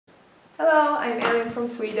Hello, I'm Elin from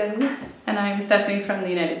Sweden. And I'm Stephanie from the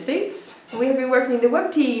United States. We have been working in the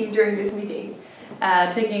web team during this meeting.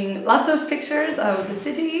 Taking lots of pictures of the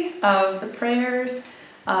city, of the prayers,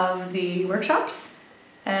 of the workshops,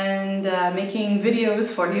 and making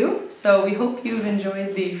videos for you. So we hope you've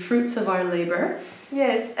enjoyed the fruits of our labor.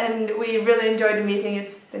 Yes, and we really enjoyed the meeting.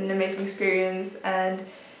 It's been an amazing experience, and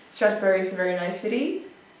Strasbourg is a very nice city.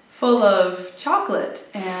 Full of chocolate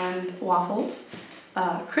and waffles,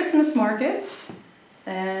 Christmas markets,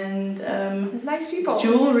 and nice people.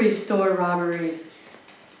 Jewelry store robberies.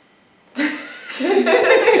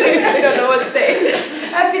 I don't know what to say.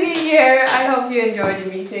 Happy New Year! I hope you enjoyed the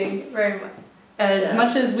meeting very much. As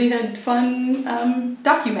much as we had fun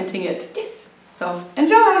documenting it. Yes. So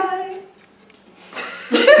enjoy!